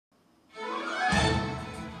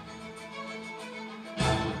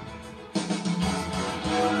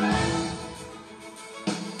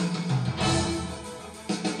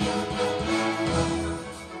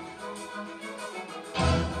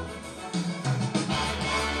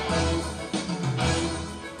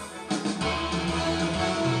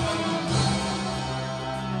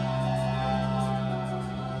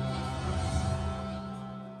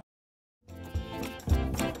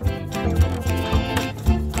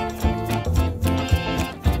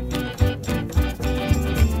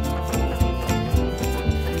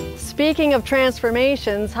Speaking of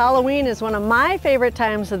transformations, Halloween is one of my favorite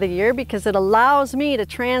times of the year because it allows me to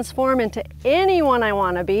transform into anyone I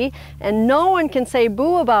want to be, and no one can say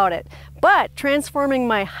boo about it. But transforming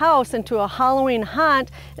my house into a Halloween haunt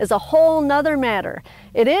is a whole nother matter.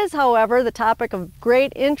 It is, however, the topic of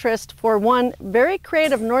great interest for one very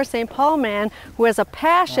creative North St. Paul man who has a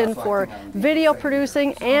passion for video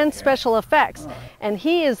producing and special effects. And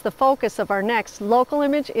he is the focus of our next Local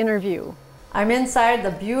Image interview. I'm inside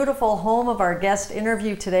the beautiful home of our guest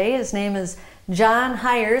interview today. His name is Jon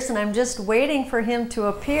Hyers, and I'm just waiting for him to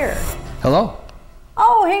appear. Hello.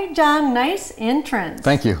 Oh, hey Jon, nice entrance.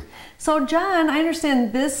 Thank you. So Jon, I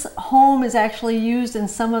understand this home is actually used in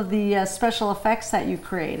some of the special effects that you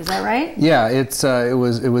create. Is that right? Yeah, it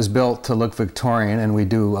was built to look Victorian, and we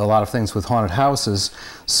do a lot of things with haunted houses,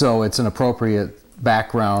 so it's an appropriate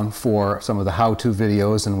background for some of the how-to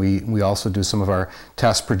videos, and we also do some of our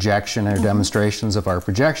test projection or demonstrations of our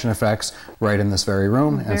projection effects right in this very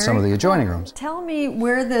room and some of the adjoining rooms. Tell me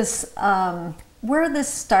where this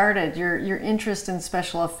started, your interest in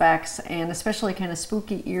special effects, and especially kind of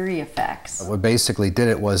spooky, eerie effects. What basically did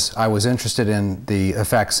it was I was interested in the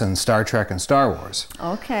effects in Star Trek and Star Wars.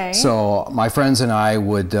 Okay. So my friends and I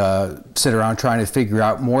would sit around trying to figure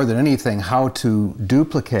out more than anything how to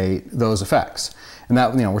duplicate those effects. And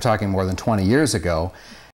that, we're talking more than 20 years ago.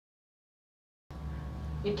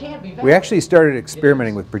 We actually started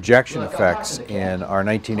experimenting with projection effects in our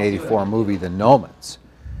 1984 movie, The Nomans,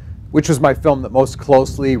 which was my film that most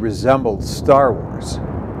closely resembled Star Wars.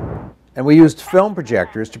 And we used film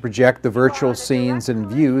projectors to project the virtual scenes and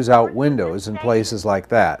views out windows and places like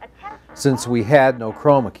that, since we had no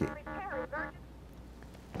chroma key.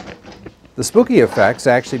 The spooky effects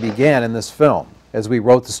actually began in this film, as we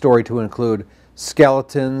wrote the story to include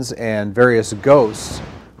skeletons and various ghosts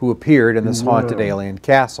who appeared in this haunted alien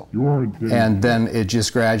castle. And then it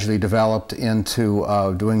just gradually developed into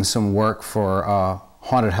doing some work for a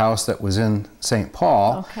haunted house that was in St.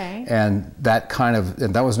 Paul. Okay. And that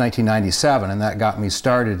was 1997, and that got me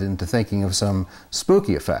started into thinking of some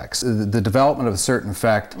spooky effects. The development of a certain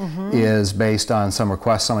effect is based on some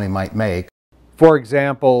request somebody might make. For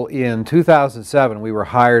example, in 2007, we were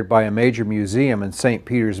hired by a major museum in St.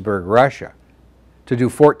 Petersburg, Russia, to do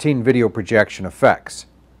 14 video projection effects.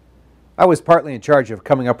 I was partly in charge of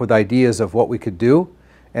coming up with ideas of what we could do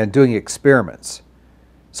and doing experiments.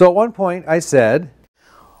 So at one point I said,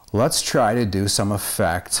 let's try to do some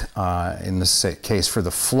effect, in this case for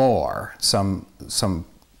the floor. I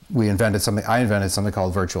invented something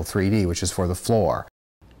called Virtual 3D, which is for the floor.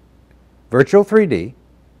 Virtual 3D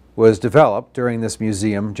was developed during this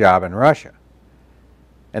museum job in Russia.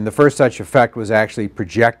 And the first such effect was actually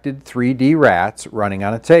projected 3D rats running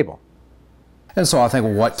on a table. And so I think,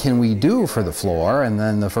 well, what can we do for the floor? And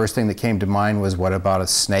then the first thing that came to mind was, what about a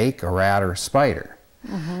snake, a rat, or a spider?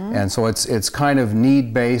 And so it's kind of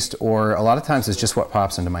need-based, or a lot of times it's just what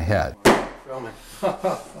pops into my head.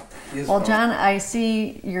 Well, Jon, I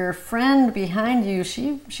see your friend behind you.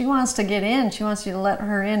 She wants to get in. She wants you to let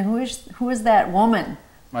her in. Who is that woman?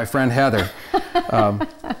 My friend Heather.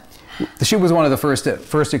 She was one of the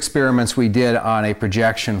first experiments we did on a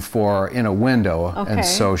projection in a window, and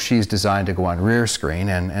so she's designed to go on rear screen,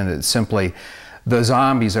 and it's simply, the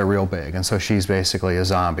zombies are real big, and so she's basically a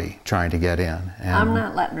zombie trying to get in. And I'm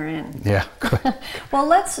not letting her in. Yeah, good. Well,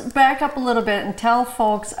 let's back up a little bit and tell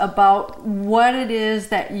folks about what it is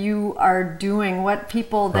that you are doing, what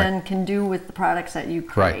people then can do with the products that you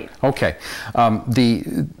create. Right, okay.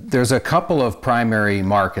 There's a couple of primary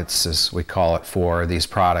markets, as we call it, for these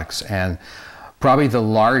products, and probably the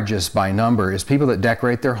largest by number is people that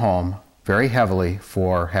decorate their home very heavily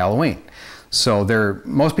for Halloween. So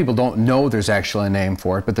most people don't know there's actually a name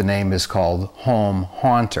for it, but the name is called home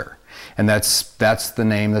haunter. And that's the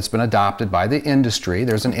name that's been adopted by the industry.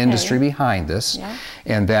 There's an industry behind this,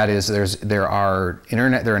 and that is there are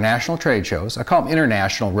national trade shows. I call them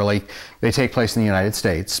international, really. They take place in the United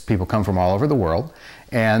States. People come from all over the world,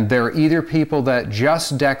 and they're either people that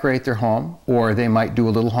just decorate their home, or they might do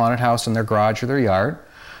a little haunted house in their garage or their yard,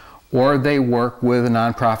 or they work with a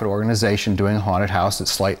nonprofit organization doing a haunted house that's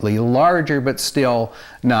slightly larger, but still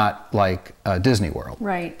not like Disney World.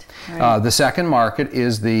 Right. The second market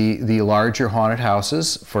is the larger haunted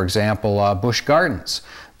houses. For example, Busch Gardens.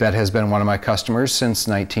 That has been one of my customers since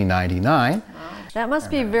 1999. Wow. That must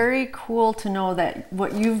be very cool to know that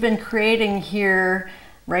what you've been creating here,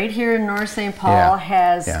 right here in North St. Paul,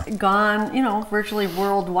 has gone, virtually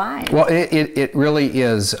worldwide. Well, it really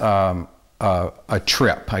is a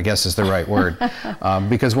trip, I guess is the right word,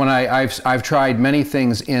 because when I've tried many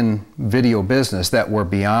things in video business that were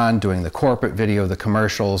beyond doing the corporate video, the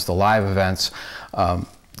commercials, the live events.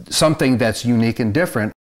 something that's unique and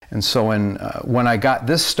different. And so when I got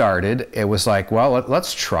this started, it was like, well,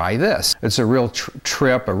 let's try this. It's a real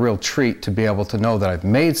trip, a real treat to be able to know that I've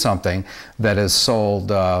made something that has sold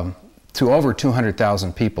to over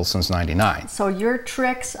 200,000 people since '99. So your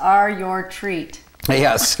tricks are your treat.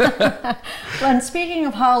 Yes. And speaking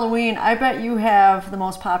of Halloween, I bet you have the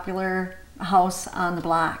most popular house on the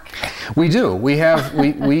block. We do. We have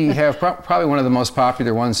probably one of the most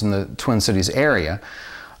popular ones in the Twin Cities area.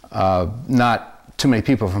 Not too many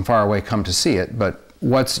people from far away come to see it, but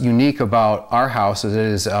what's unique about our house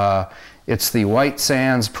is it's the White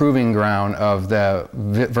Sands proving ground of the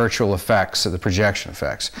virtual effects, of the projection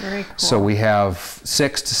effects. Very cool. So we have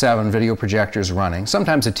 6 to 7 video projectors running,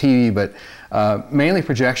 sometimes a TV, but mainly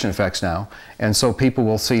projection effects now. And so people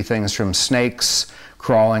will see things from snakes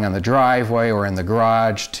crawling on the driveway or in the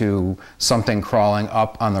garage to something crawling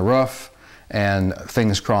up on the roof, and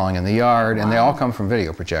things crawling in the yard, and they all come from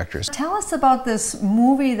video projectors. Tell us about this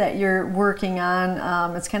movie that you're working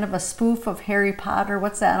on. It's kind of a spoof of Harry Potter.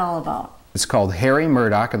 What's that all about? It's called Harry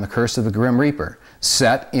Murdoch and the Curse of the Grim Reaper,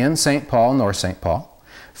 set in St. Paul, North St. Paul,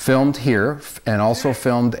 filmed here, and also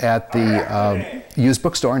filmed at the used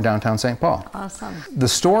bookstore in downtown St. Paul. Awesome. The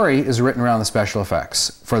story is written around the special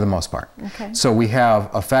effects for the most part. Okay. So we have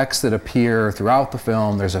effects that appear throughout the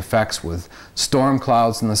film. There's effects with storm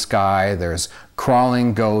clouds in the sky, there's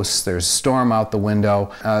crawling ghosts, there's storm out the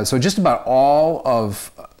window. So just about all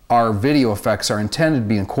of our video effects are intended to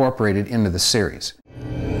be incorporated into the series.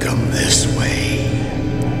 Come this way.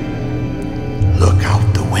 Look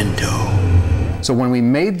out the window. So when we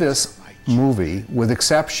made this movie, with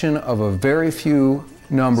exception of a very few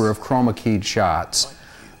number of chroma keyed shots,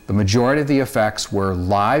 the majority of the effects were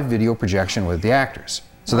live video projection with the actors.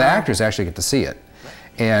 So the actors actually get to see it.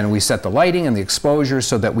 And we set the lighting and the exposure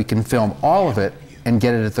so that we can film all of it and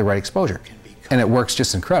get it at the right exposure. And it works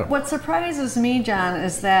just incredible. What surprises me, John,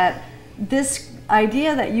 is that this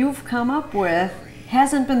idea that you've come up with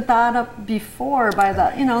hasn't been thought up before by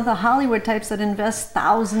the, the Hollywood types that invest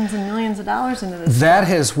thousands and millions of dollars into this. That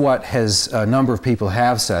is what a number of people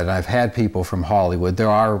have said. I've had people from Hollywood. There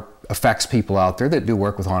are effects people out there that do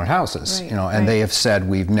work with haunted houses, and they have said,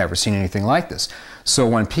 we've never seen anything like this. So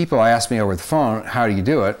when people ask me over the phone, how do you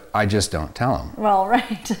do it? I just don't tell them. Well,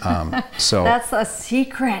 right. So that's a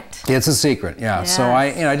secret. It's a secret, yeah. Yes. So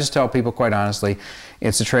I just tell people quite honestly,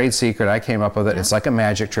 it's a trade secret. I came up with it. Yeah. It's like a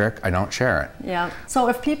magic trick. I don't share it. Yeah. So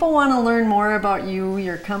if people want to learn more about you,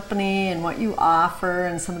 your company, and what you offer,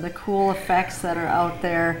 and some of the cool effects that are out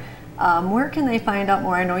there, where can they find out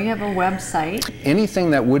more? I know you have a website. Anything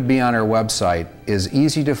that would be on our website is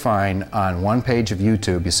easy to find on one page of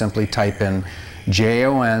YouTube. You simply type in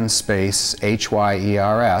JON space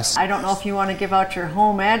HYERS. I don't know if you want to give out your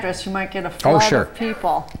home address. You might get a flood of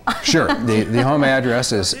people. Sure. The home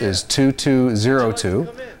address is 2202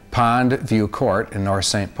 Pond View Court in North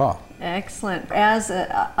St. Paul. Excellent. As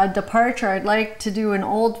a departure, I'd like to do an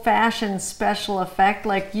old-fashioned special effect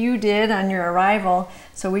like you did on your arrival,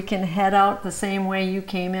 so we can head out the same way you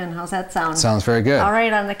came in. How's that sound? Sounds very good. All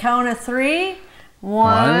right, on the count of 3.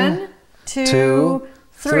 1, 2,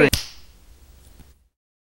 3.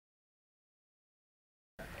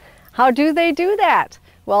 How do they do that?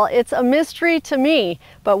 Well, it's a mystery to me,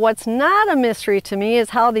 but what's not a mystery to me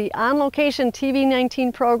is how the on-location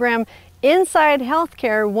TV-19 program Inside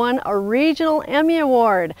Healthcare won a regional Emmy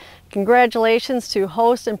Award. Congratulations to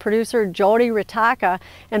host and producer Jody Ritaka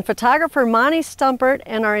and photographer Monty Stumpert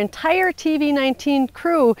and our entire TV-19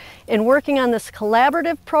 crew in working on this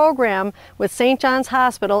collaborative program with St. John's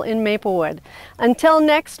Hospital in Maplewood. Until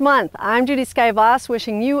next month, I'm Judy Skye Voss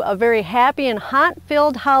wishing you a very happy and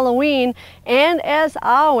haunt-filled Halloween, and as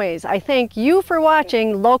always, I thank you for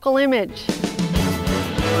watching Local Image.